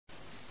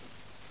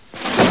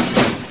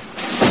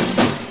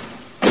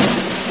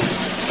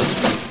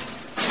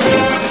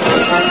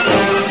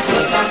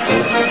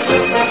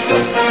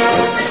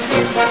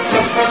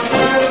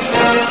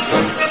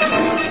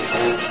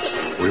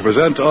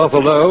present Arthur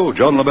Lowe,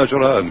 John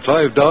LeMessurier, and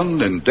Clive Dunn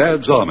in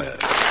Dad's Army.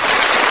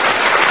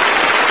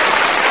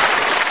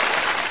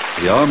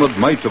 The Armoured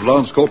Might of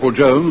Lance Corporal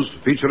Jones,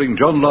 featuring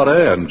John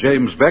Lorre and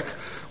James Beck,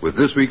 with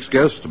this week's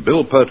guests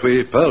Bill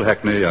Pertwee, Pearl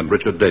Hackney, and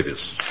Richard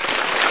Davis.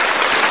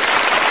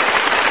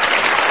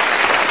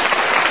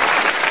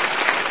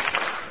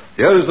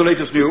 Here is the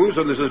latest news,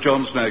 and this is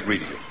John Snagg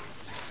reading it.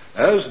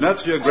 As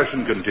Nazi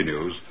aggression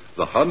continues,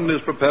 the Hun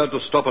is prepared to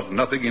stop at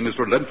nothing in his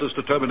relentless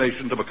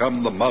determination to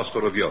become the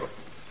master of Europe.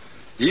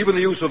 Even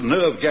the use of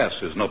nerve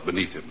gas is not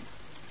beneath him.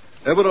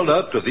 Ever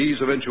alert to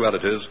these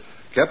eventualities,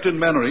 Captain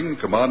Mannering,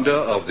 commander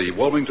of the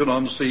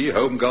Wilmington-on-Sea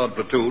Home Guard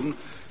platoon,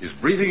 is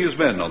briefing his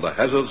men on the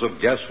hazards of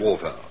gas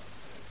warfare.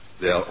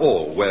 They are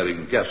all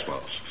wearing gas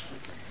masks.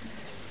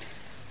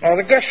 Now,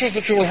 the gases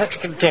that you will have to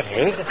contend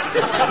with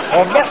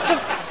are mustard,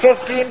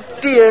 13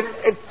 DM,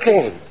 and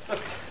chlorine.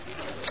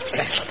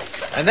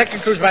 And that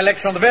concludes my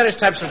lecture on the various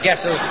types of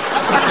gases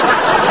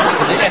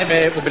that the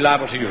enemy will be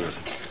liable to use.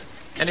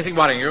 Anything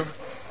worrying you?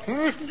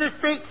 Listen to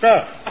speak,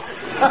 sir.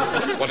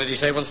 What did he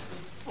say, Wilson?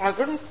 I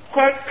couldn't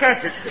quite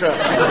catch it, sir.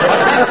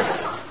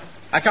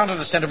 I can't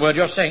understand a word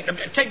you're saying.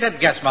 Take that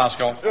gas mask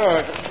off.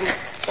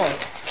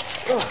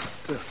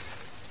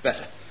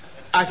 Better.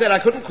 I said I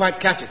couldn't quite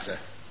catch it, sir.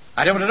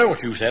 I don't want to know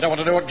what you said. I want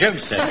to know what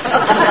Jones said.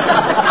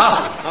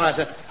 Ask him. All right,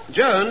 sir.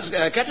 Jones,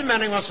 Captain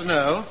Mannering wants to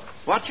know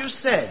what you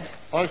said.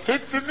 I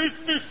said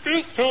permission to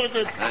speak,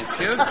 Sergeant. Thank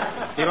you.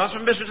 He wants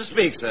permission to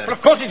speak, sir. Well,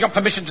 of course he's got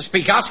permission to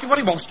speak. Ask him what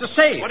he wants to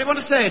say. What do you want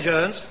to say,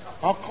 Jones?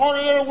 I can't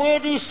hear a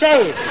word he's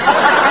saying.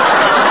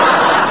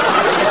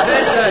 He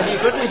said he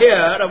couldn't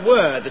hear a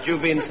word that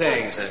you've been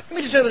saying, sir. You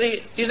mean to say that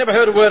he's never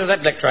heard a word of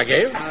that lecture I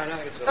gave?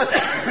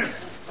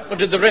 Well,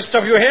 did the rest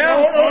of you hear?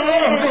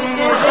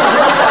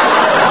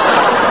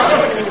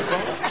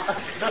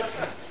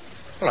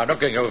 Well, I'm not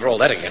going over all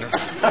that again.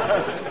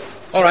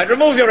 All right,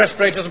 remove your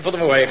respirators and put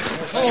them away.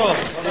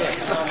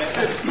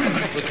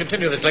 We'll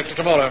continue this lecture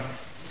tomorrow.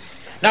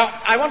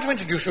 Now, I want to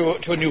introduce you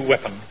to a new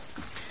weapon.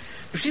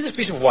 You see this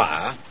piece of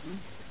wire?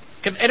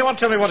 Can anyone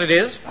tell me what it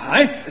is?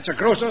 Aye, it's a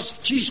grocer's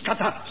cheese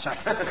cutter, sir.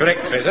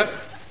 Correct, Fraser.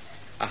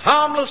 A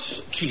harmless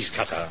cheese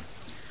cutter.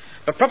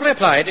 But properly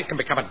applied, it can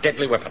become a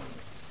deadly weapon.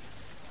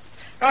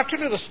 Now, I'll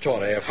tell you the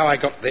story of how I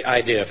got the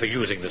idea for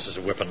using this as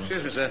a weapon.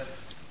 Excuse me, sir.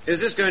 Is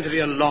this going to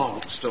be a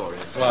long story?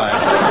 Why?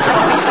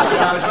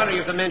 I was wondering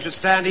if the men should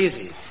stand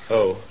easy.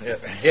 Oh,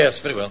 yes,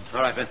 very well.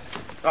 All right, then.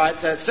 All right,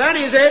 stand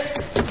easy.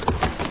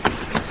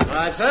 All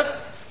right,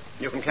 sir.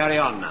 You can carry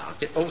on now.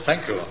 Oh,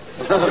 thank you.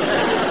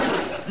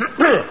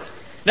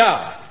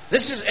 Now,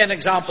 this is an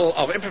example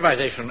of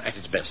improvisation at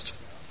its best.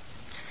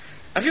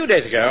 A few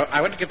days ago,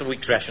 I went to get the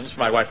week's rations for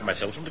my wife and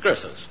myself from the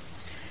grocer's.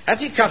 As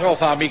he cut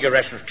off our meagre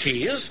ration of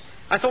cheese,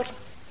 I thought,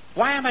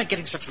 why am I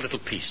getting such a little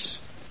piece?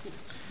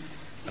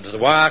 And as the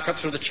wire cut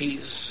through the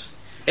cheese,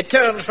 it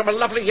turned from a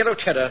lovely yellow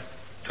cheddar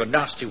to a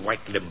nasty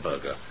white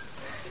Limburger.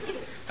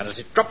 And as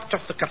it dropped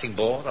off the cutting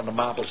board on the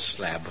marble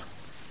slab,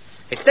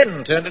 it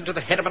then turned into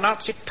the head of a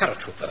Nazi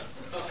paratrooper.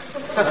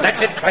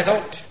 That's it, I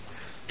thought.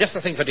 Just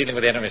the thing for dealing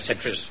with the enemy's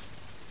sentries.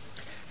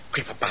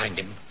 Creep up behind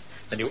him,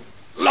 then you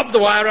lob the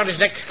wire around his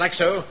neck, like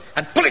so,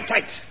 and pull it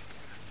tight.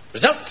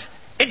 Result,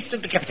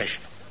 instant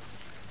decapitation.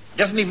 He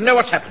doesn't even know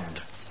what's happened.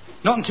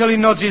 Not until he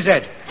nods his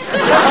head.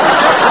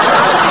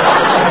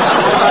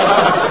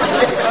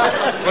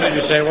 What did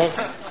you say, Wolf?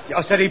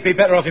 I said he'd be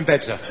better off in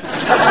bed, sir.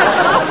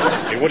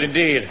 He would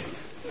indeed.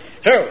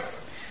 So,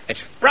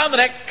 it's round the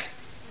neck,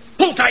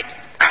 pull tight,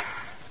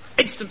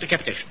 instant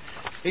decapitation.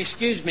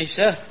 Excuse me,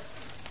 sir.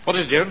 What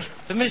is it, Jones?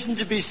 Permission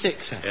to be sick,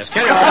 sir. Yes,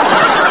 carry on.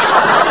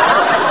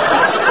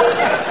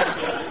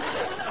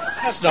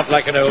 That's not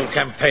like an old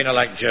campaigner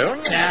like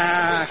Jones.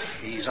 Ah,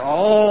 he's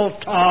all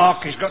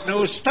talk. He's got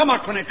no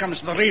stomach when it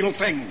comes to the real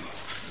thing.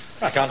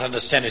 I can't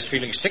understand his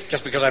feeling sick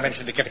just because I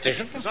mentioned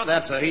decapitation. It's not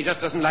that, sir. He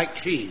just doesn't like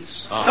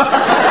cheese. Now,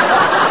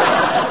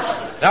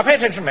 pay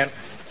attention, men.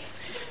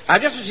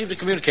 I've just received a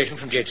communication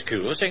from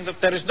GHQ saying that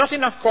there is not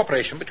enough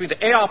cooperation between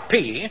the ARP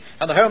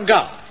and the Home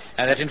Guard,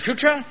 and that in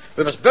future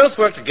we must both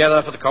work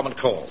together for the common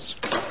cause.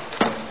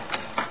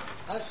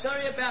 I'm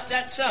sorry about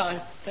that, sir.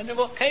 I don't know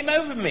what came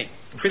over me.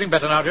 Feeling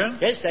better now, Jones?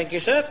 Yes, thank you,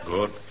 sir.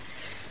 Good.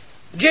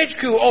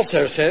 GHQ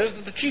also says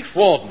that the Chief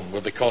Warden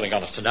will be calling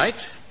on us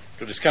tonight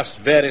to discuss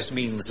various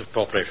means of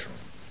cooperation.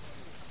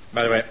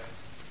 By the way,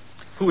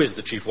 who is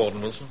the Chief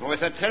Warden, Wilson? Oh,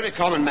 it's that terribly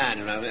common man,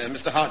 you know,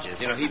 Mr.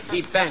 Hodges. You know,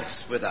 he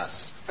banks with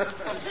us.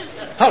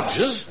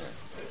 Hodges?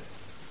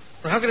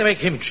 Well, how can they make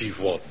him Chief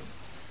Warden?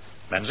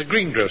 Man's a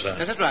greengrocer.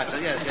 Yes, that's right, sir,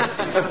 yes.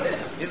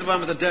 He's the one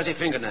with the dirty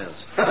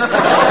fingernails.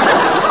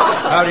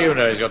 How do you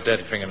know he's got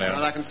dirty fingernails?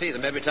 Well, I can see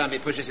them every time he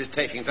pushes his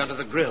takings under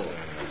the grill.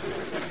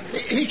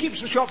 He keeps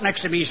the shop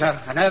next to me, sir,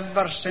 and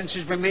ever since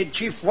he's been made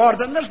Chief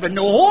Warden, there's been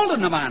no hold in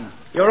the man.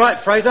 You're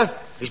right, Fraser.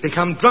 He's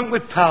become drunk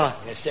with power.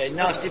 Yes, sir.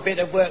 Nasty bit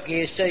of work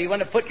he is, sir. You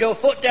want to put your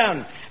foot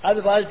down.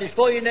 Otherwise,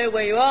 before you know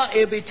where you are,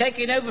 he'll be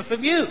taking over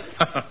from you.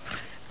 I'd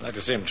like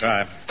to see him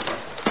try.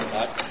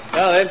 Right.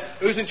 Now then,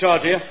 who's in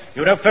charge here?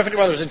 You know perfectly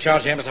well who's in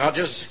charge here, Mr.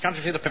 Hodges. Can't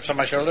you see the pips on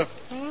my shoulder?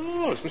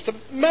 Oh, it's Mr.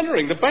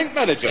 Mannering, the bank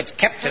manager. It's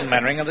Captain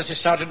Mannering, and this is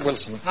Sergeant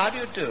Wilson. How do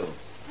you do?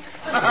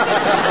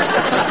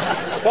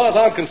 As far as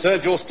I'm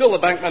concerned, you're still the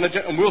bank manager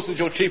and Wilson's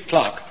your chief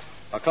clerk.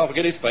 I can't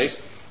forget his face.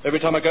 Every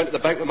time I go into the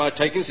bank with my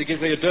takings, he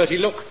gives me a dirty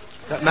look.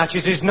 That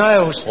matches his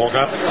nails. Walk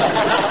up.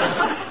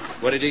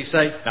 What did he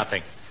say?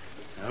 Nothing.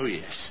 Oh,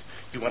 yes.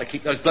 You want to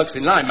keep those blokes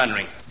in line,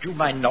 Mannering. Do you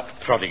mind not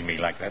prodding me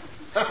like that?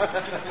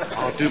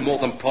 I'll do more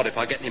than prod if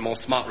I get any more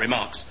smart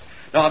remarks.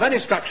 Now, I've had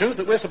instructions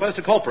that we're supposed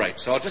to cooperate,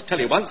 so I'll just tell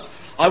you once.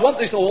 I want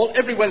this all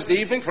every Wednesday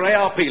evening for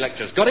ARP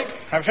lectures. Got it?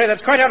 I'm afraid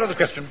that's quite out of the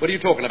question. What are you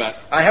talking about?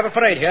 I have a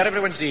parade here every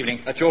Wednesday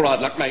evening. That's your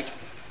hard luck, mate.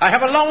 I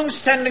have a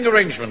long-standing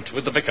arrangement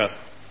with the vicar.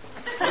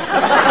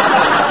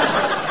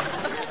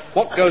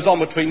 What goes on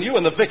between you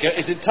and the vicar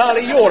is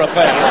entirely your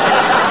affair.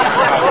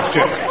 How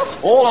dare you?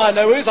 All I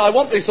know is I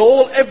want this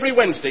all every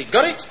Wednesday.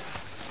 Got it?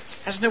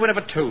 Has no one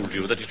ever told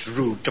you that it's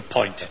rude to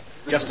point?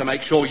 Just to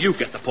make sure you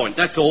get the point,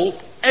 that's all.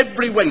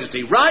 Every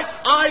Wednesday, right?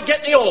 I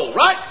get the all,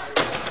 right?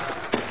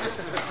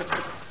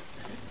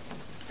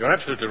 You're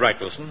absolutely right,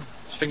 Wilson.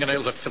 His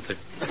fingernails are filthy.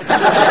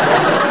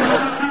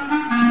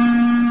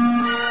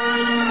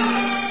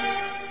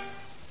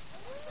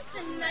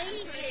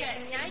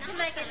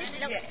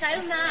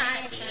 So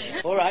much.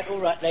 All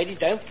right, lady,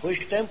 don't push.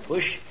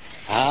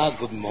 Ah,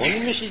 good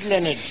morning, Mrs.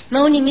 Leonard.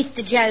 Morning,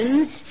 Mr.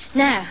 Jones.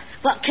 Now,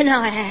 what can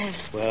I have?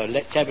 Well,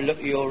 let's have a look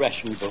at your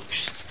ration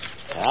books.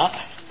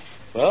 Ah,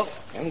 well,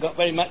 you haven't got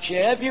very much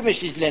here, have you,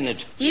 Mrs.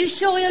 Leonard? You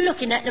sure you're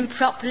looking at them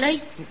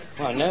properly?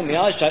 Well, no,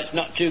 my eyesight's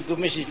not too good,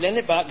 Mrs.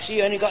 Leonard, but I can see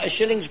you only got a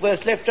shilling's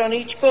worth left on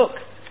each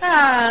book.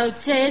 Oh,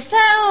 dear, is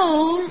that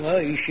all?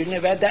 Well, you shouldn't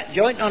have had that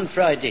joint on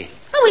Friday.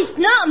 Oh, it's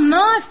not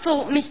my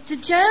fault, Mr.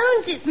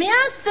 Jones. It's my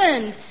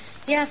husband.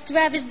 He has to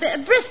have his bit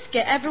of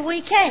brisket every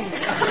weekend.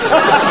 Well,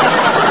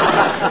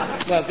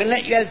 I can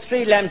let you have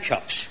 3 lamb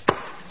chops.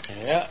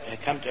 Yeah, they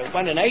come to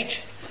 1 and 8.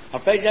 I'm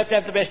afraid you have to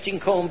have the best in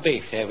corned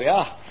beef. There we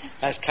are.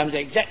 That comes to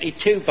exactly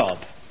 2 bob.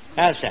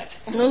 How's that?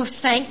 Oh,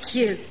 thank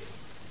you.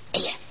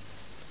 Here,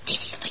 this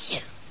is for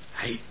you.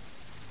 Hey?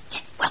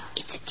 Yeah, well,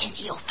 it's a tin of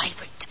your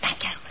favourite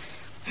tobacco.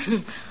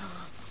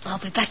 I'll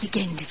be back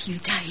again in a few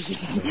days.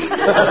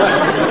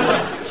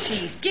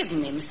 She's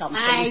given him something.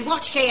 Hey,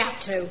 what's she up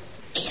to?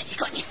 Here, have you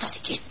got any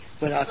sausages?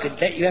 Well, I could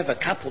let you have a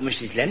couple,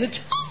 Mrs. Leonard.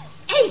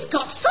 He's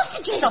got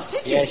sausages.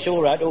 Sausages? Yes,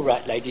 all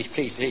right, ladies,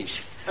 please.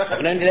 I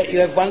can only let you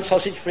have 1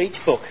 sausage for each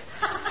book.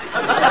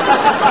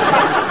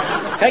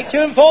 Take 2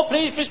 and 4,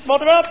 please, Miss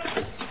Mortimer.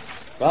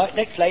 Right,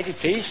 next lady,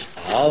 please.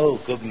 Oh,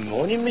 good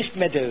morning, Miss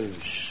Meadows.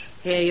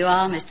 Here you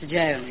are, Mr.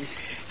 Jones.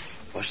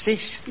 What's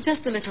this?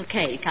 Just a little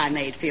cake I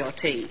made for your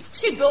tea.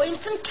 She brought him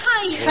some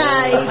cake.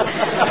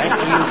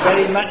 Thank you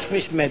very much,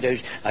 Miss Meadows.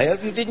 I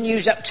hope you didn't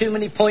use up too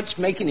many points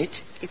making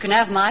it. You can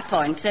have my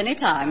points any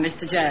time,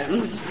 Mr.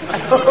 Jones.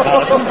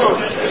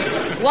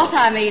 What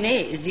I mean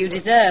is, you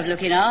deserve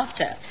looking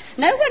after.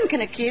 No one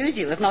can accuse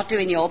you of not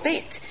doing your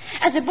bit.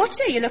 As a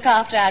butcher, you look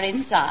after our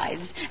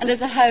insides, and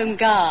as a home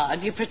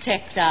guard, you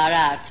protect our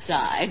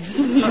outsides.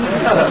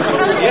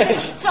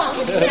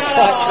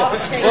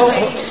 Well,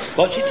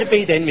 what's it to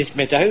be then, Miss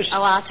Meadows?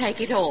 Oh, I'll take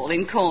it all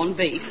in corned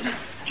beef.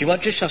 Do you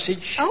want your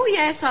sausage? Oh,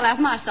 yes, I'll have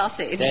my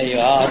sausage. There you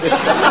are.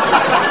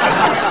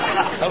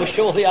 I was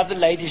sure the other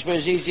ladies were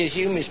as easy as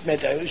you, Miss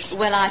Meadows.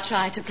 Well, I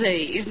try to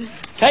please.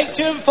 Take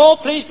 2 and 4,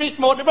 please, Miss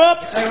Mortimer.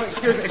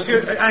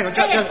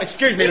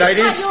 Excuse me,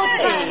 ladies. It's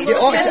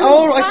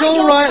all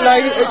right,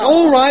 ladies. It's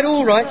all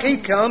right.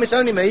 Keep calm. It's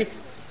only me.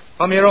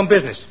 I'm here on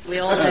business. We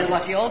all know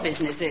what your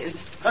business is.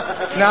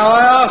 Now,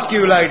 I ask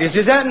you, ladies,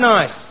 is that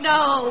nice?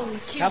 No.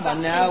 Come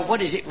on now.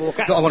 What is it,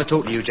 Walker? Look, I want to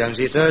talk to you,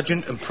 Jonesy. It's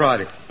urgent and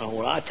private. Oh,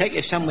 well, I'll take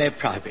you somewhere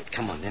private.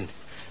 Come on, then.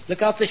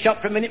 Look after the shop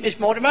for a minute, Miss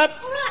Mortimer. All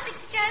right,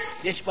 Mr.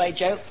 Jones. This way,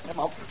 Joe. Come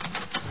on.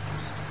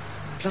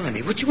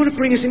 Blimey, what do you want to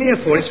bring us in here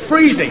for? It's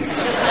freezing.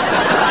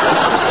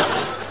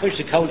 Well, it's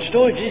a cold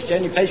storage. It's the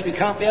only place we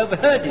can't be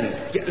overheard in.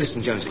 Yeah,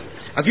 listen, Jonesy.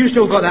 Have you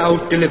still got that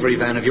old delivery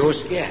van of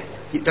yours? Yeah.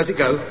 Does it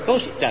go? Of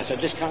course it does. I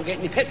just can't get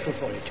any petrol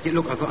for it. Yeah,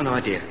 look, I've got an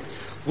idea.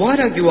 Why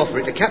don't you offer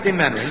it to Captain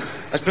Mannering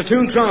as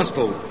platoon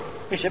transport?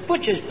 It's a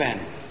butcher's van.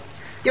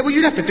 Yeah, well,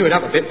 you'd have to do it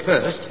up a bit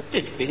first.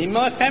 It's been in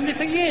my family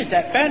for years,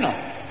 that van.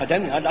 I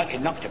don't think I'd like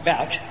it knocked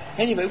about.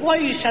 Anyway, why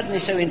are you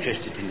suddenly so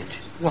interested in it?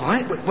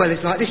 Why? Well,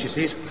 it's like this, you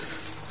see.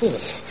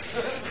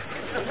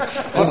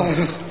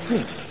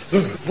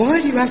 Why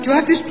do you have to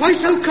have this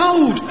place so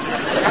cold?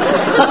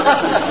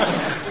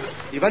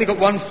 You've only got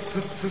one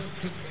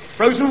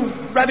frozen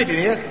rabbit in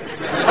here.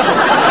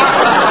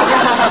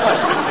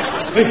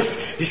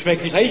 It's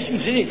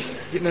regulations, isn't it?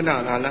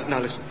 No,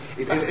 listen.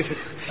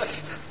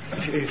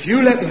 If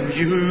you let them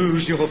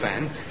use your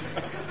van,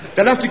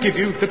 they'll have to give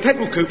you the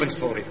petrol coupons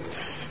for it.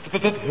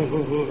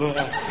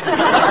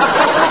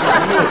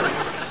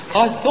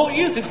 I thought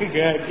you could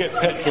get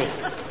petrol.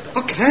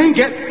 I can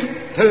get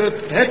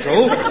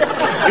petrol.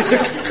 It's the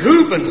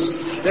coupons.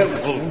 They're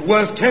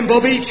worth 10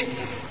 bob each.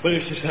 Well,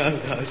 it's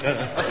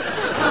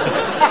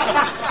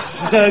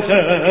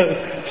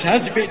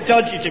Sounds a bit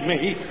dodgy to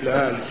me.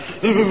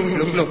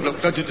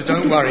 Look,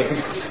 don't worry.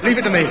 Leave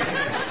it to me.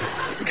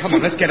 Come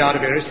on, let's get out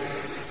of here.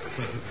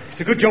 It's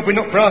a good job we're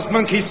not brass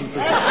monkeys.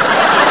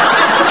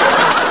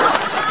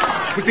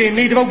 We'd be in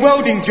need of a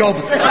welding job.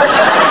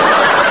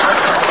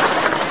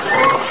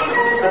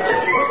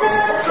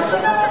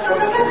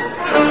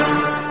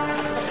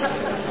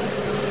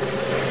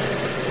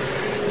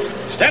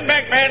 Stand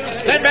back, men.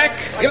 Stand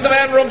back. Give the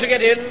man room to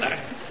get in.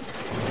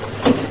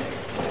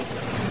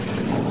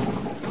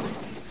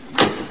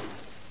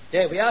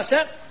 There we are,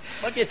 sir.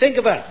 What do you think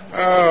of her?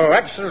 Oh,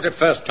 absolutely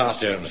first class,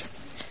 Jones.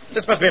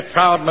 This must be a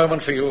proud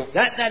moment for you.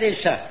 That is,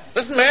 sir.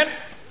 Listen, men.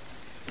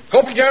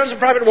 Corporal Jones and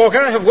Private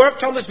Walker have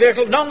worked on this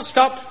vehicle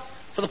non-stop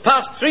for the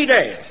past 3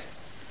 days.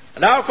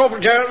 And now Corporal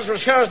Jones will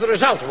show us the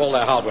result of all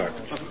their hard work.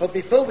 But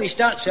before we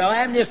start, sir,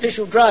 I am the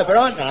official driver,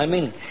 aren't I? I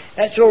mean,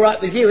 that's all right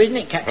with you, isn't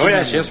it, Captain? Oh,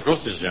 yes, of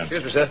course it is, Jones.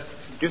 Excuse me, sir.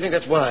 Do you think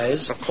that's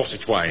wise? Of course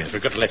it's wise.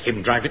 We've got to let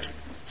him drive it.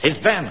 His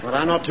van. Well,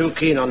 I'm not too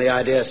keen on the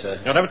idea, sir.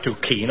 You're never too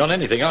keen on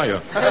anything, are you?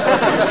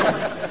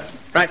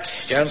 Right,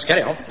 Jones,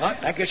 carry on. Right,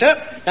 thank you, sir.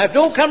 Now, if you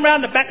all come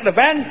round the back of the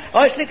van,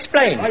 I shall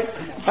explain.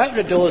 Open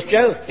the doors,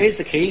 Joe. Here's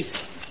the keys.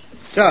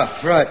 So,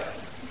 right.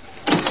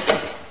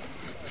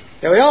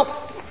 Here we are.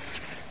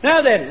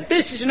 Now then,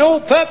 this is an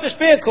all-purpose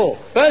vehicle.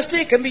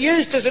 Firstly, it can be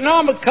used as an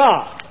armoured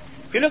car.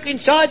 If you look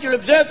inside, you'll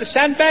observe the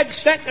sandbags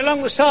stacked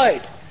along the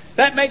side.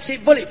 That makes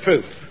it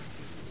bulletproof.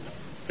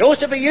 It can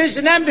also be used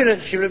as an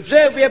ambulance. You'll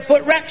observe we have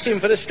put racks in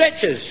for the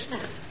stretchers.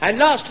 And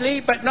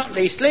lastly, but not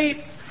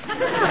leastly,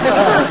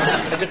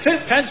 as a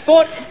troop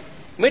transport,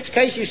 in which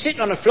case you sit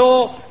on a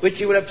floor, which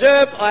you will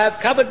observe I have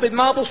covered with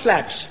marble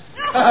slabs.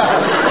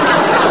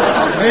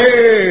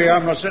 Hey,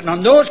 I'm not sitting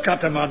on those,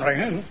 Captain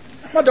Mannering.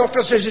 My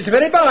doctor says it's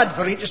very bad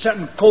for eating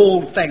certain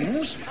cold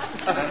things.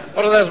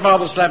 What are those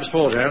marble slabs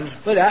for, Jones?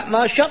 Well, at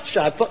my shop,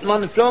 sir. I put them on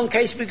the floor in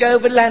case we go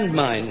over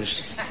landmines.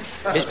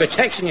 It's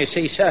protection, you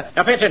see, sir.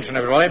 Now, pay attention,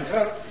 everybody.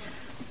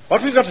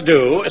 What we've got to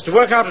do is to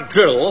work out a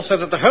drill so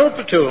that the whole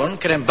platoon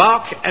can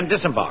embark and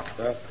disembark.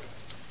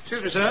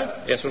 Excuse me, sir.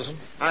 Yes, Wilson?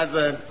 I've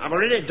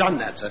already done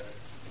that, sir.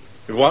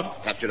 You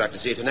what? Perhaps you'd like to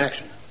see it in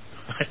action.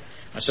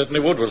 I certainly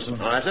would, Wilson.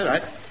 All right, sir,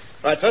 right.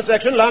 Right, first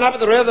section, line up at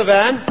the rear of the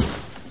van.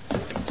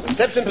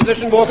 Steps in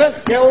position, Walker.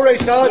 Yeah, all ready,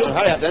 Sergeant.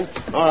 Hurry up, then.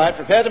 All right,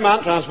 prepare to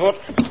mount transport.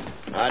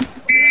 Right.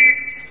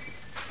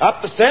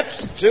 Up the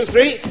steps, 2,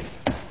 3.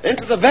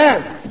 Into the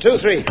van, 2,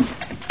 3.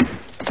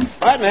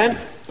 Right, men.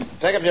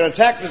 Take up your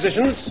attack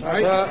positions.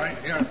 Right,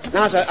 yeah.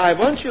 Now, sir, I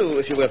want you,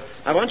 if you will,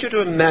 I want you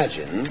to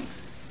imagine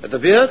that the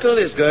vehicle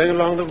is going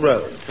along the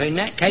road. In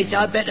that case,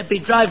 I'd better be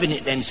driving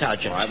it then,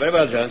 Sergeant. All right, very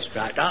well, Jones.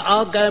 Right,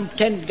 I'll go and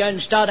pretend to go and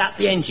start up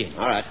the engine.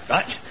 All right.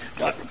 Right.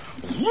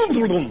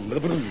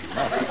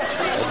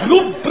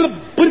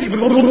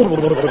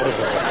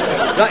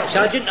 Right,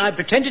 Sergeant, I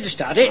pretended to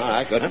start it. All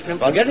right, good.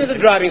 Well, get into the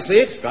driving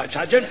seat. Right,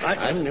 Sergeant.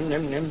 Right.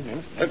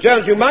 Look,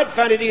 Jones, you might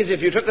find it easy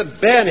if you took the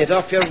bayonet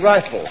off your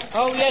rifle.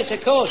 Oh, yes,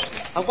 of course.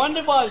 I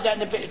wondered why I was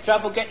having a bit of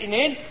trouble getting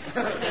in.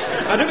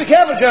 Now, do be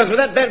careful, Jones, with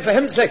that bend, for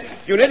heaven's sake.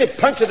 You nearly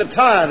punctured the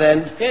tyre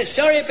then. Yes,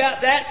 sorry about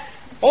that.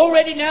 All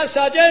ready now,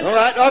 Sergeant? All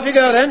right, off you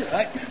go then.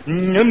 Right.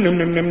 Now,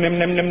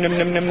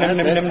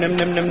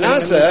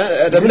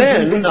 sir, the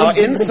men are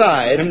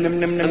inside, and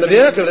the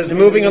vehicle is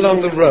moving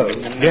along the road.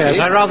 Yes,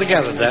 I rather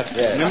gathered that.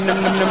 Yes.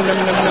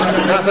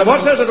 Now, sir,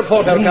 watch those little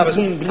porthole covers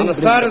on the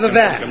side of the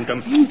van.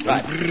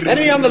 Right.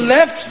 Enemy on the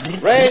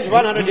left, range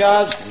 100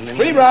 yards,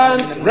 3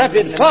 rounds,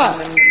 rapid fire.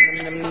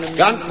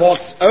 Gun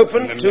ports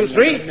open, 2,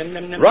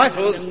 3.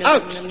 Rifles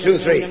out, 2,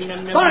 3.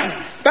 Bang!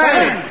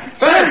 Bang!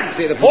 Bang!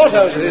 See, the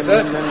portholes, you see,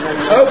 sir,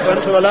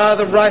 open to allow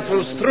the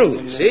rifles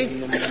through, see?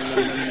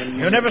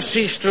 You never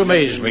cease to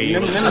amaze me.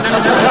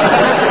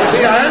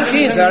 See, I am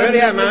keen, sir, I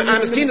really am.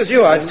 I'm as keen as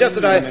you are. It's just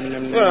that I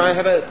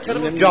have a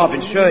terrible job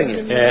in showing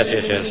it. Yes,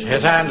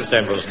 I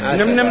understand, Wilson. All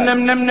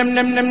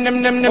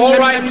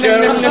right,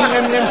 Jones.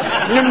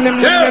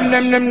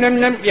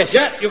 Yes,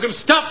 Yeah, you can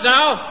stop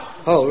now.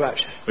 Oh, right.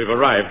 We've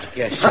arrived.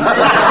 Yes.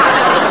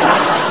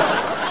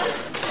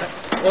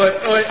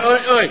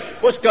 Oi.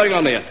 What's going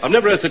on here? I've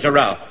never heard such a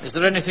row. Is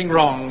there anything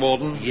wrong,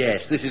 Warden?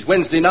 Yes, this is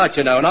Wednesday night,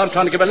 you know, and I'm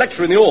trying to give a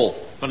lecture in the hall.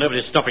 Well,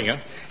 nobody's stopping you.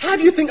 How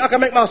do you think I can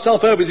make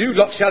myself heard with you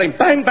lot shouting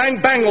bang, bang,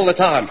 bang all the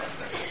time?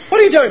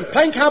 What are you doing,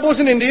 playing cowboys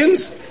and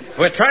Indians?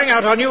 We're trying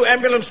out our new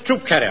ambulance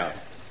troop carrier.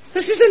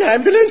 This is an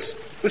ambulance?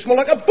 Looks more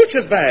like a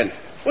butcher's van.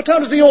 What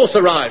time does the horse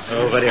arrive?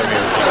 Oh, very amusing.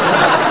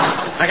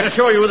 I can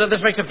assure you that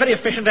this makes a very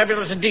efficient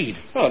ambulance indeed.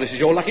 Oh, this is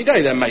your lucky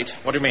day then, mate.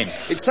 What do you mean?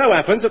 It so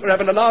happens that we're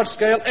having a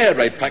large-scale air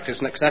raid practice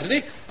next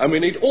Saturday, and we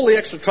need all the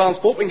extra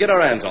transport we can get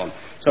our hands on.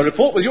 So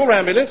report with your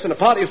ambulance and a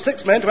party of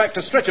 6 men to act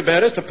as stretcher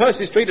bearers to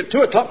Percy Street at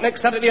 2 o'clock next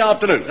Saturday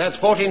afternoon. That's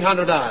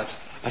 1,400 hours.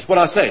 That's what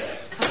I said.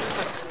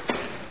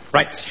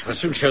 Right, we'll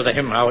soon show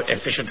him how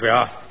efficient we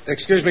are.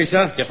 Excuse me,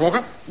 sir. Yes,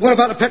 Walker? What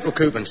about the petrol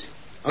coupons?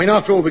 I mean,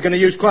 after all, we're going to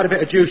use quite a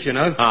bit of juice, you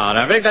know. Ah,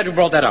 now, I'm very glad you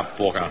brought that up,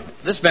 Walker.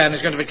 This van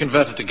is going to be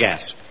converted to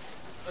gas.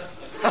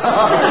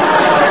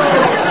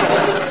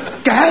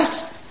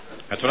 Gas?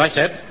 That's what I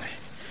said.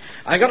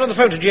 I got on the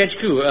phone to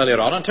GHQ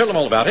earlier on and told them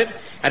all about it,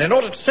 and in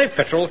order to save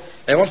petrol,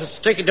 they want us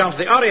to take it down to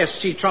the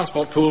RASC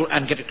transport pool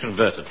and get it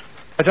converted.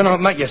 I don't know,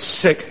 it'll make you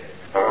sick.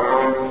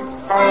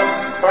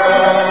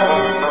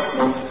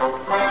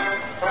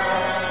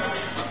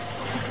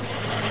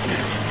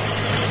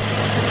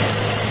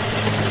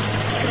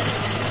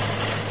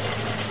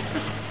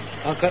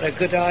 I've got a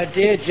good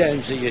idea,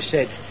 Jonesy, you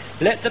said.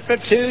 Let the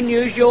platoon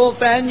use your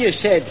van, you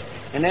said.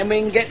 And then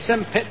we can get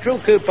some petrol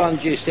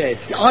coupons, you said.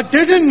 I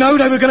didn't know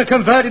they were going to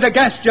convert it to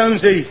gas,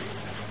 Jonesy.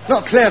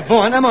 Not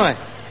clairvoyant, am I?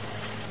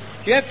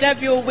 Do you have to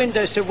have your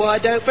windows so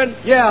wide open?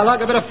 Yeah, I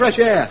like a bit of fresh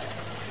air.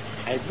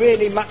 They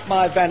really muck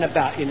my van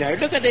about, you know.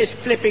 Look at this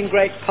flipping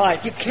great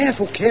pipe. You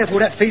careful.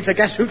 That feeds the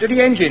gas route to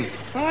the engine.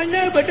 I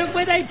know, but look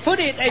where they put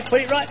it. They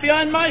put it right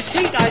behind my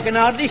seat. I can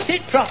hardly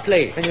sit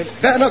properly. And you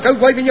better not go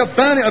waving your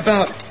bayonet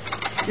about.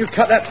 You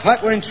cut that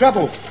pipe, we're in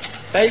trouble.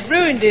 They've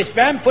ruined this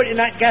van, putting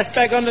that gas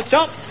bag on the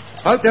top.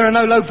 Hope there are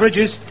no low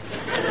bridges.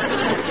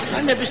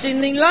 I've never seen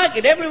anything like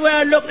it.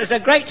 Everywhere I look, there's a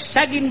great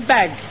sagging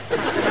bag.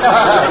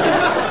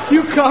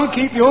 You can't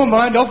keep your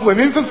mind off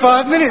women for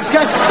 5 minutes,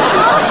 can you?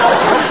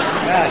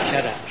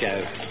 Shut up, Joe.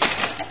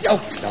 Oh,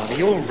 blimey,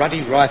 your ruddy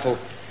rifle.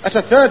 That's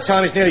the third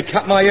time it's nearly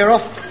cut my ear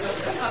off.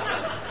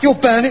 You're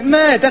bayonet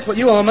mad, that's what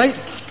you are, mate.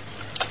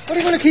 What do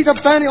you want to keep a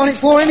bayonet on it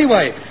for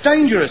anyway? It's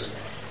dangerous.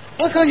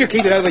 Why can't you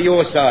keep it over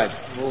your side?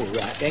 All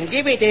right, then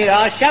give it here.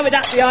 I'll shove it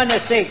up behind the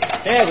seat.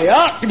 There we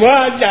are.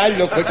 Well, now,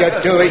 look what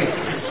you're doing.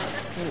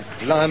 Oh,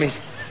 blimey.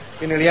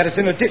 You nearly had us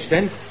in the ditch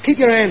then. Keep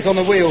your hands on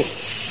the wheel.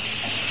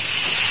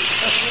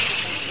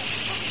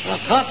 I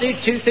can't do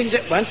two things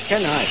at once,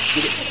 can I?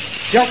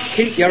 Just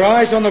keep your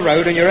eyes on the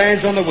road and your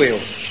hands on the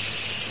wheel.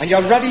 And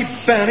your ruddy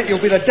bayonet,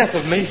 you'll be the death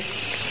of me.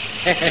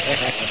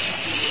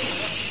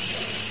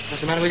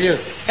 What's the matter with you?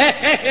 I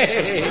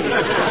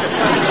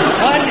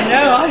don't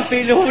know, I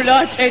feel all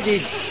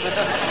light-headed.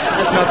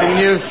 That's nothing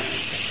new.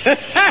 What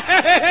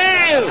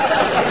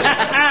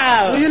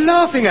are you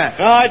laughing at?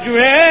 I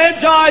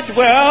dreamt I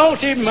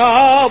dwelt in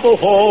marble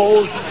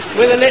halls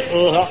with a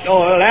little hot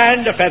oil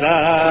and a feather.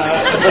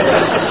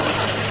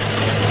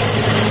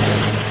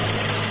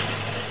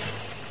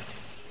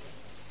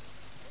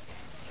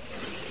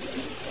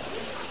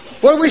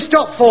 What do we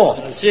stop for?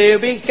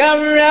 She'll be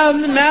coming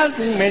round the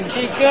mountain when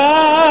she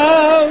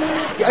comes.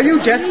 Are you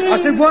deaf? I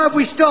said, why have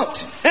we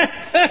stopped?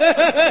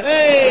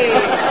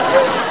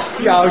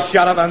 Yo,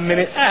 shut up a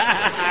minute.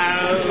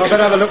 I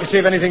better have a look and see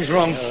if anything's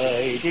wrong.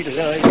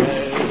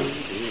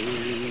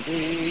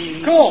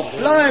 Cool,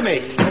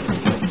 blimey.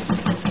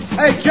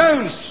 Hey,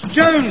 Jones.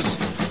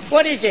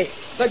 What is it?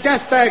 The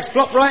gas bag's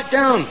flopped right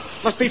down.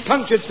 Must be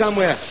punctured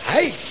somewhere.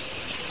 Hey.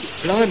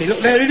 Blimey,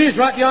 look, there it is,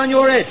 right behind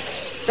your head.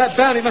 That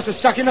bayonet must have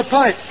stuck in the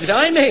pipe. Did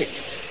I, mate?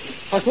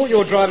 I thought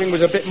your driving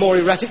was a bit more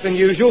erratic than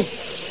usual.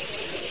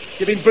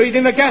 You've been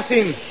breathing the gas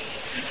in.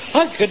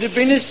 I could have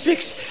been a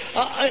six.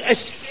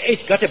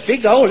 It's got a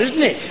big hole, isn't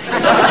it?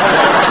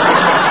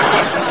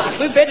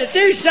 We'd better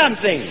do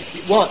something.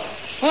 What?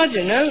 I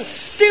don't know.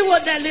 Do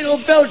what that little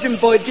Belgian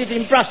boy did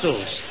in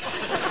Brussels.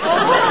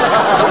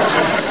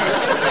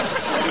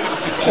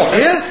 What,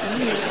 here?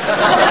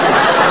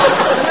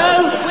 No,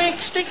 quick,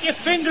 stick your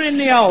finger in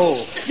the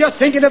hole. You're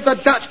thinking of the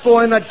Dutch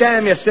boy in the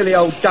dam, you silly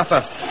old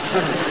duffer.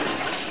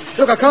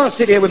 Look, I can't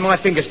sit here with my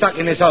finger stuck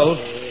in this hole.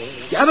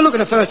 You have a look in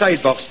the first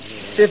aid box.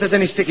 See if there's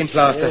any sticking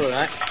plaster. All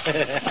right.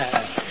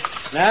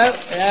 No,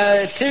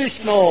 too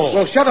small.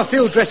 Well, shove a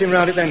field dressing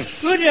round it then.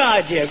 Good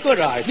idea.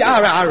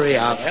 Yeah, hurry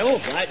up. All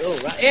right.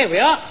 Here we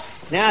are.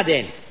 Now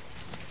then.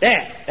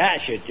 There,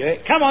 that should do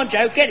it. Come on,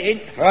 Joe, get in.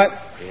 Right.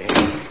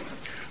 Yeah.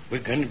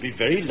 We're going to be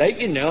very late,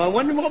 you know. I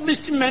wonder what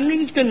Mr.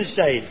 Manning's going to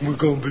say. We're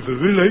going to be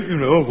very late, you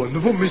know. I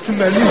wonder what Mr.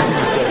 Manning's going to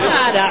say.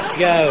 Shut up,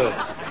 Joe.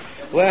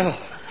 Well,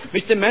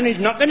 Mr. Manning's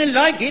not going to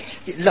like it.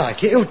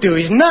 Like it? He'll do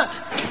his nut.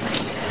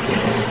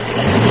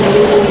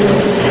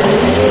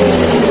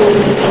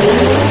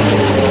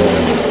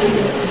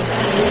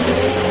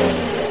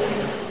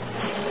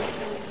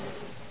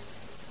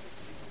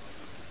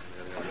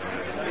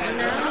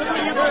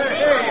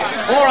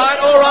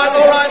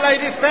 All right,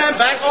 ladies, stand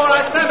back. All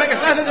right, stand back.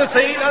 It's nothing to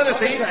see.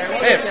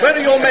 Here, when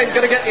are your men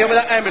going to get here with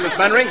that ambulance,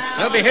 Mannering?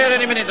 They'll be here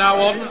any minute now,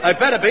 Warden. They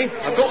better be.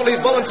 I've got all these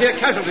volunteer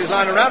casualties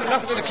lying around and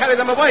nothing to carry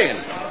them away in.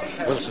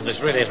 Wilson, this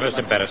really is most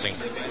embarrassing.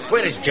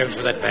 Where is Jones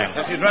with that van?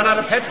 He's run out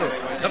of petrol.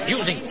 Not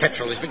using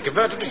petrol. It's been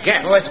converted to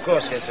gas. Oh, yes, of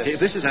course, yes, sir. If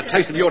this is a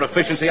taste of your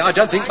efficiency, I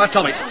don't think much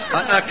of it.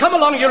 Now, come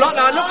along, you lot.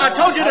 Now, look, I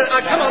told you to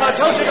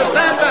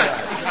stand back.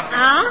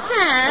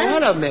 Arthur?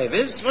 Hello,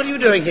 Mavis. What are you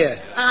doing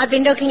here? I've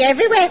been looking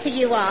everywhere for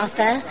you,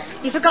 Arthur.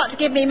 You forgot to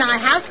give me my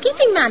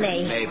housekeeping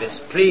money. Mavis,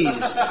 please.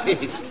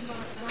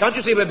 Can't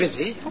you see we're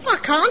busy? Oh,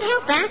 I can't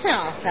help that,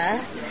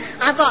 Arthur.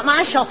 I've got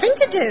my shopping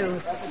to do.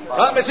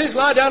 Right, missus,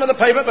 lie down on the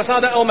pavement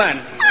beside that old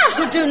man. I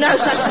should do no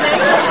such thing.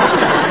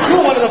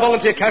 You're one of the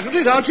volunteer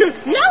casualties, aren't you?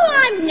 No,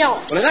 I'm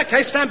not. Well, in that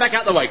case, stand back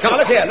out the way. Come on.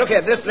 Look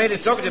here. This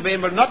lady's talking to me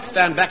and will not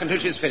stand back until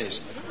she's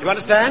finished. Do you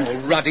understand?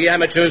 Oh, ruddy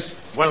amateurs.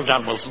 Well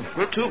done, Wilson.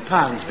 Will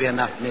 £2 be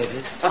enough,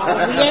 Mavis?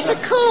 Oh, yes, of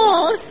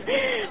course.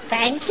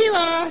 Thank you,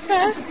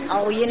 Arthur.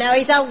 Oh, you know,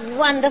 he's a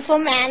wonderful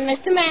man,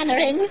 Mr.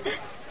 Mannering.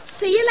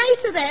 See you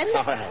later, then.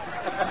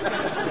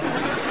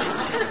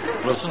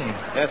 Wilson.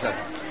 Yes, sir.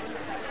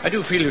 I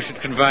do feel you should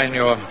confine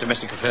your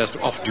domestic affairs to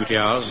off-duty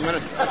hours.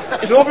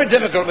 It's awfully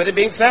difficult with it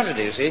being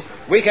Saturday, you see.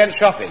 Weekend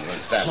shopping, you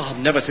understand. Oh,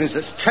 I've never seen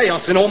such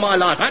chaos in all my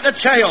life. Utter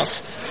chaos.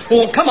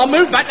 Oh, come on,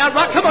 move back now.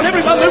 Right, come on,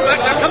 everyone, move back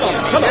now. Come on.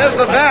 There's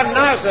the van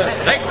now, sir.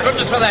 Thank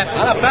goodness for that.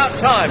 And about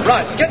time.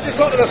 Right, get this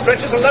lot of the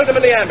stretchers and load them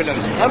in the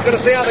ambulance. I'm going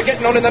to see how they're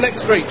getting on in the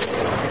next street.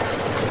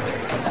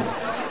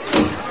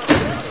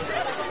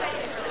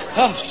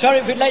 Oh,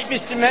 sorry we're late,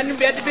 Mr. Manning.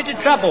 We had a bit of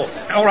trouble.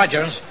 All right,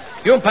 Jones.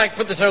 You and Pike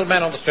put this old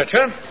man on the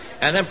stretcher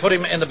and then put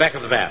him in the back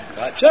of the van.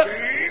 Right, sir.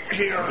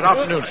 Good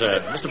afternoon,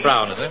 sir. Mr.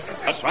 Brown, is it?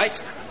 That's right.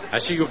 I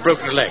see you've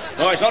broken a leg.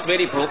 No, it's not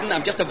really broken.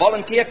 I'm just a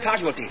volunteer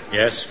casualty.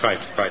 Yes,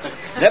 quite.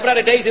 Never had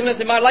a day's illness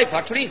in my life,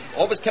 actually.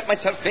 Always kept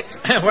myself fit.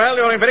 Well,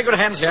 you're in very good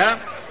hands here.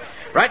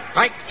 Right,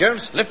 Pike,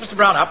 Jones, lift Mr.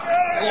 Brown up.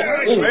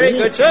 Very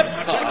good, sir.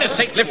 For goodness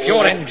sake, lift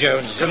your end,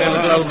 Jones, you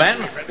little old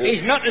man.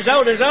 He's not as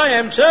old as I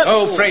am, sir.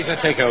 Oh, Fraser,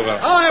 take over.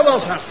 I will,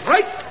 sir.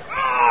 Right.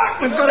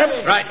 We've got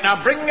him. Right,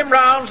 now bring him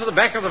round to the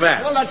back of the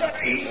van. Well, that's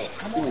it.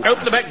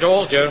 Open the back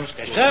doors, Jones.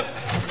 Yes, sir.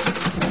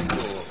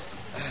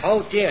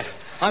 Oh, dear.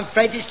 I'm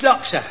afraid it's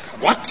locked, sir.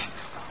 What?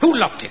 Who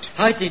locked it?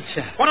 I did,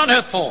 sir. What on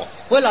earth for?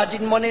 Well, I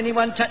didn't want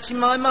anyone touching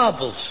my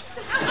marbles.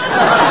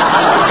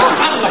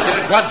 Unlock it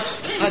at once.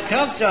 I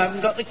can't, sir. I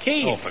haven't got the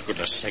key. Oh, for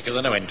goodness sake, there's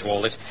no end to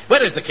all this.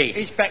 Where is the key?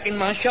 It's back in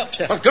my shop,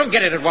 sir. Well, go and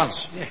get it at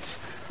once. Yeah.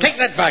 Take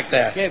that bike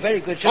there. Yeah,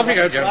 very good, sir. Off you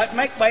go, Jones. Right,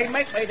 make way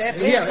there,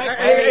 please. Here, Make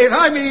way. if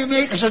I may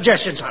make a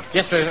suggestion, sir.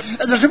 Yes, sir.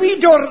 There's a wee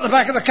door at the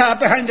back of the car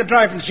behind the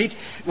driving seat.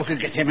 We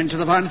could get him into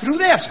the van through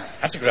there, sir.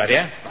 That's a good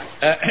idea.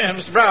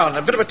 Mr. Brown,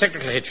 a bit of a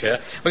technical hitch here.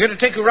 We're going to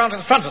take you round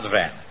to the front of the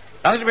van.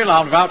 Nothing to be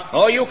alarmed about.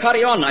 Oh, you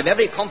carry on. I've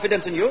every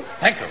confidence in you.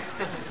 Thank you.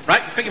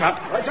 Right, pick him up.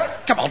 Right, sir.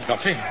 Come on,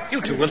 Godfrey. You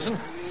too, Wilson.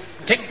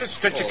 Take the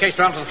stretcher case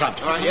round to the front.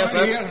 Yes,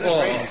 sir.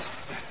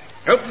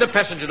 Open the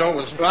passenger door,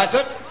 Wilson. Right,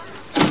 sir.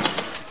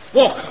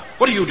 Walker,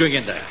 what are you doing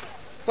in there?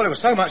 Well, there was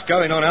so much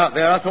going on out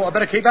there, I thought I'd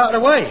better keep out of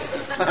the way.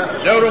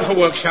 No room for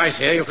work shies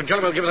here. You can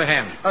jolly well give us a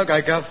hand.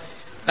 Okay, Gov.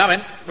 Now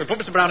then, we'll put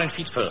Mr. Brown in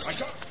feet first.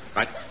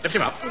 Right, lift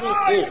him up.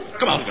 Oh,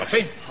 come on,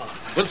 Godfrey.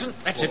 Wilson,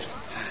 that's it.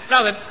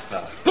 Now then,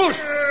 push.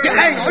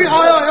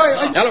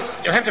 Now look,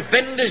 you'll have to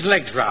bend his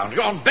legs round.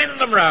 Go on,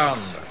 bend them round.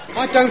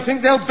 I don't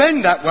think they'll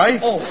bend that way.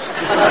 Oh.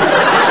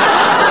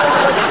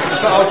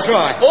 But I'll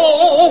try.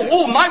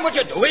 Oh, mind what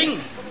you're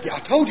doing. Yeah, I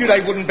told you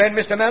they wouldn't bend,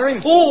 Mr.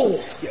 Mannering. Oh.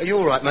 Yeah, you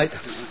all right, mate?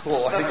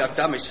 Oh, I think I've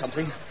damaged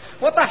something.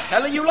 What the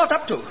hell are you lot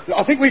up to?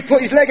 I think we've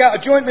put his leg out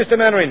of joint, Mr.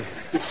 Mannering.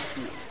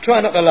 Try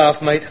not to laugh,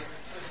 mate.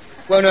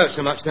 Won't hurt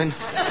so much then.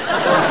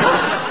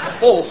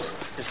 Oh,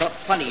 it's not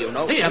funny, you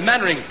know. Here,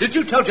 Mannering, did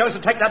you tell Jones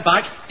to take that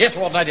bike? Yes,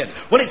 Warden, I did.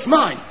 Well, it's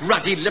mine.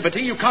 Ruddy liberty.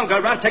 You can't go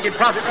around taking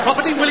private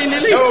property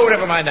willy-nilly. Oh,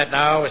 never mind that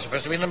now. We're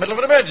supposed to be in the middle of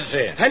an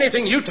emergency.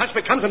 Anything you touch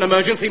becomes an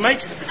emergency,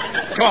 mate.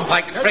 Come on,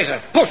 Pike. Fraser,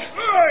 push.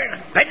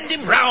 Bend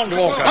him round,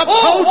 Walker. I've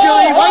told you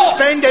he won't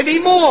bend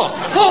anymore.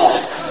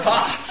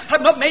 I'm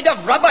not made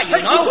of rubber,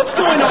 you know. What's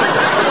going on?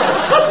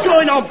 What's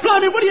going on?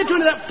 Blimey, what are you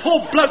doing to that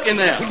poor bloke in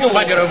there? You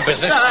mind your own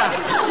business.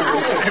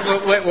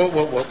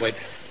 Wait.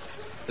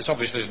 This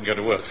obviously isn't going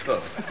to work. Get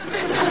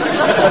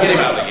him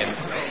out again.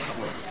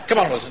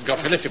 Come on, Wilson,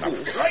 Godfrey, lift him up.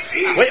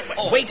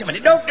 Wait a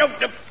minute. No.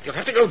 You'll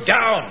have to go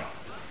down.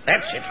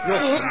 That's it.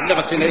 I've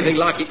never seen anything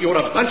like it. You're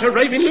a bunch of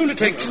raving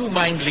lunatics. Do you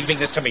mind leaving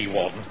this to me,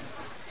 Warden?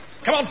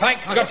 Come on, Pike.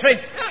 Godfrey,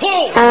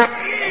 pull!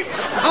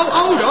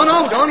 Hold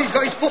on. He's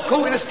got his foot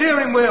caught in the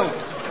steering wheel.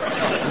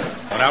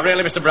 Well, now,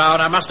 really, Mr.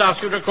 Brown, I must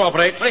ask you to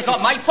cooperate. Well, it's not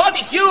my fault.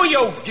 It's you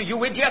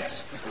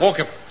idiots.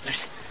 Walker,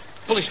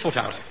 pull his foot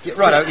out. Yeah,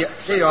 righto. Yeah,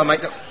 here you are, mate.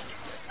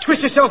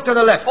 Twist yourself to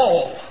the left.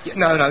 Oh. Yeah,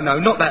 no,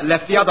 not that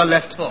left. The other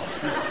left. Oh.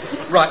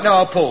 Right, now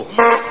I'll pull.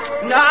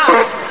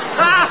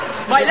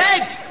 My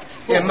leg.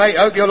 Yeah, mate,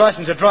 I hope your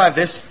license to drive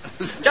this.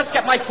 Just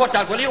get my foot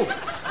out, will you?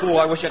 Oh,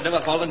 I wish I'd never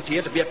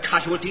volunteered to be a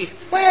casualty.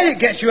 Well, it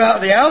gets you out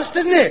of the house,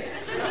 doesn't it?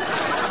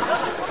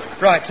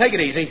 Right, take it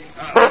easy.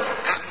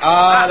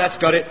 That's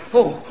got it.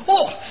 Oh,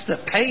 the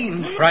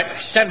pain. Right,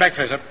 stand back,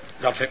 Fraser.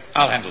 Godfrey,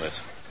 I'll handle this.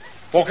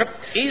 Walker,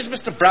 ease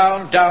Mr.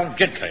 Brown down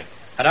gently,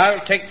 and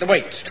I'll take the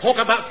weight. Talk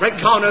about Fred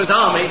Carno's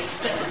army.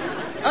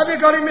 Have you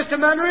got him, Mr.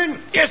 Mannering?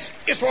 Yes,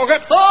 Walker.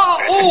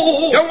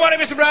 Don't worry,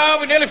 Mr. Brown,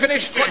 we're nearly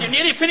finished. What, you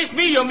nearly finished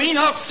me, you mean?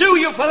 I'll sue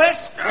you for this.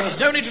 There's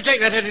no need to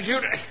take that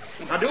attitude.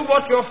 Now, do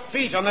watch your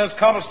feet on those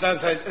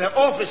cobblestones. They're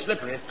awfully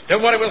slippery.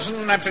 Don't worry,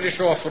 Wilson. I'm pretty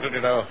sure-footed,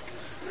 you know.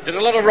 Did a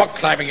lot of rock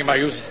climbing in my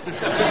youth.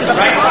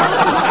 Right.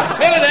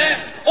 Nearly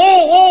there.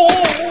 Oh.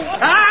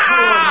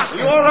 Are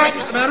you all right,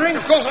 Mr. Mannering?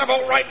 Of course I'm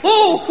all right.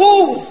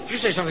 Did you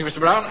say something, Mr.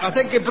 Brown? I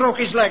think he broke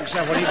his leg,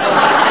 sir, when he...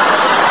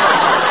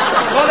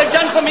 Well, they've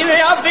done for me, they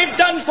have. They've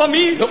done for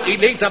me. Look, he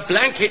needs a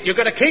blanket. You've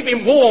got to keep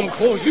him warm,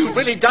 cause you've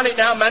really done it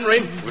now,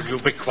 Mannering. Will you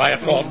be quiet,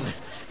 Gordon?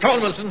 Come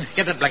on, Wilson.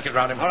 Get that blanket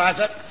round him. All right,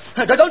 sir.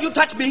 Don't you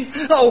touch me.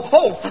 Oh,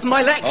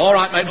 my leg. All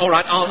right, mate, all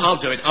right. I'll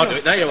do it.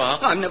 There you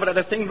are. I've never had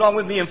a thing wrong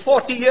with me in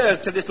 40 years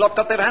till this lot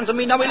got their hands on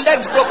me. Now my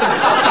leg's broken.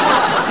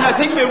 And I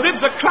think my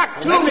ribs are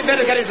cracked, too. Well, we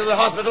better get him to the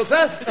hospital,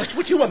 sir. That's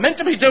what you were meant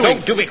to be doing.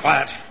 Don't do be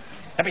quiet.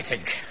 Let me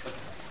think.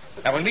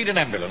 Now, we'll need an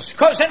ambulance.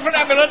 Send for an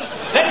ambulance.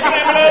 Send for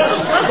an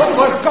ambulance.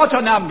 We've got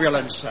an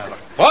ambulance, sir.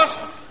 What?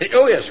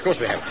 Oh, yes, of course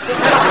we have.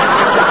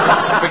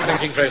 Quick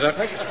thinking, Fraser.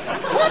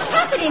 What's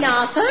happening,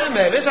 Arthur?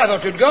 Mavis, I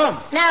thought you'd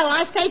gone. No,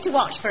 I stayed to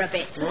watch for a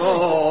bit.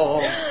 Oh.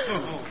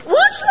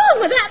 What's wrong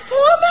with that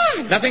poor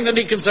man? Nothing that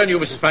need concern you,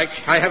 Mrs. Pike.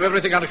 I have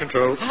everything under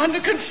control.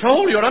 Under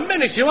control? You're a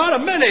menace. You are a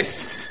menace.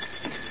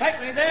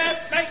 Take me there.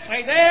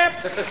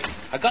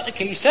 I've got the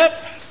key, sir.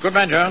 Good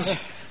man, Jones.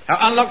 Now,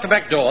 unlock the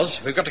back doors.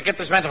 We've got to get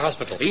this man to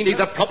hospital. He needs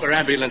a proper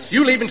ambulance.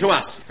 You leave him to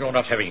us. You're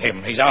not having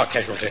him. He's our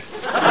casualty.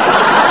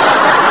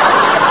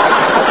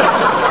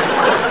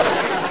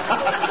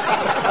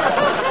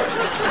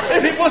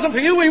 If it wasn't for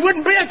you, we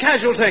wouldn't be a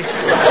casualty.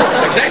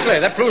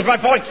 Exactly. That proves my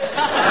point.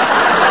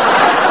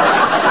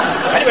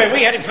 Anyway,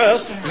 we had him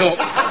first. Look.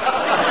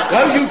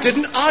 No, you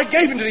didn't. I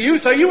gave him to you,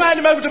 so you hand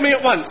him over to me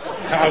at once.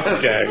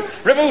 Okay.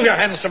 Remove your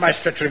hands from my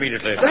stretcher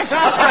immediately. That's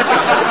our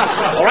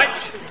stretcher. All right.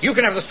 You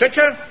can have the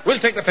stretcher. We'll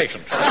take the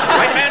patient.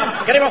 Right,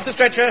 man, get him off the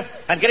stretcher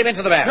and get him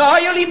into the van. No,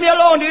 you leave me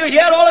alone, do you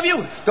hear, all of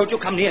you? Don't you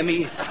come near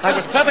me. I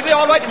was perfectly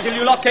all right until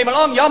you lot came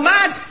along. You're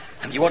mad.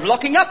 And you were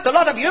locking up, the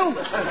lot of you.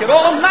 You're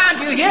all mad,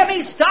 do you hear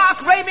me?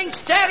 Stark, raving,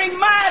 staring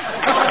mad.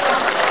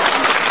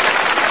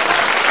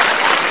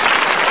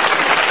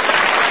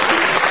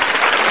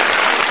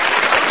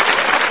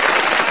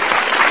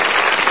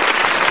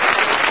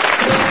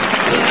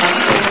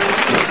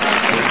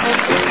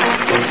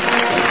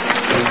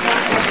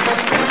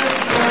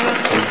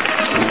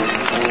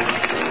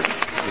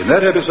 In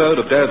that episode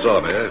of Dad's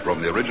Army,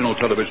 from the original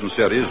television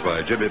series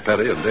by Jimmy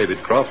Perry and David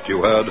Croft,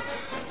 you heard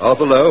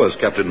Arthur Lowe as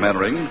Captain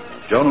Mannering,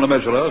 John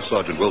LeMessurier,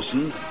 Sergeant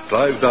Wilson,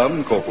 Clive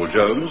Dunn, Corporal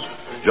Jones,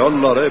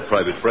 John Lorry,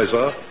 Private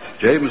Fraser,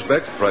 James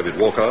Beck, Private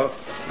Walker,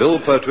 Bill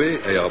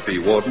Pertwee, ARP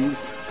Warden,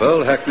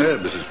 Pearl Hackney,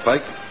 Mrs.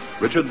 Pike,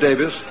 Richard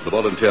Davis, the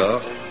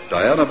Volunteer,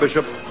 Diana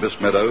Bishop, Miss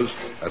Meadows,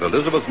 and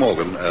Elizabeth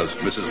Morgan as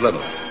Mrs.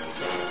 Leonard.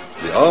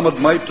 The Armoured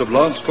Might of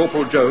Lance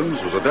Corporal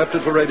Jones was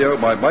adapted for radio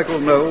by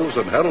Michael Knowles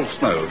and Harold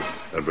Snow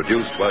and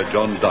produced by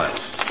John Dias.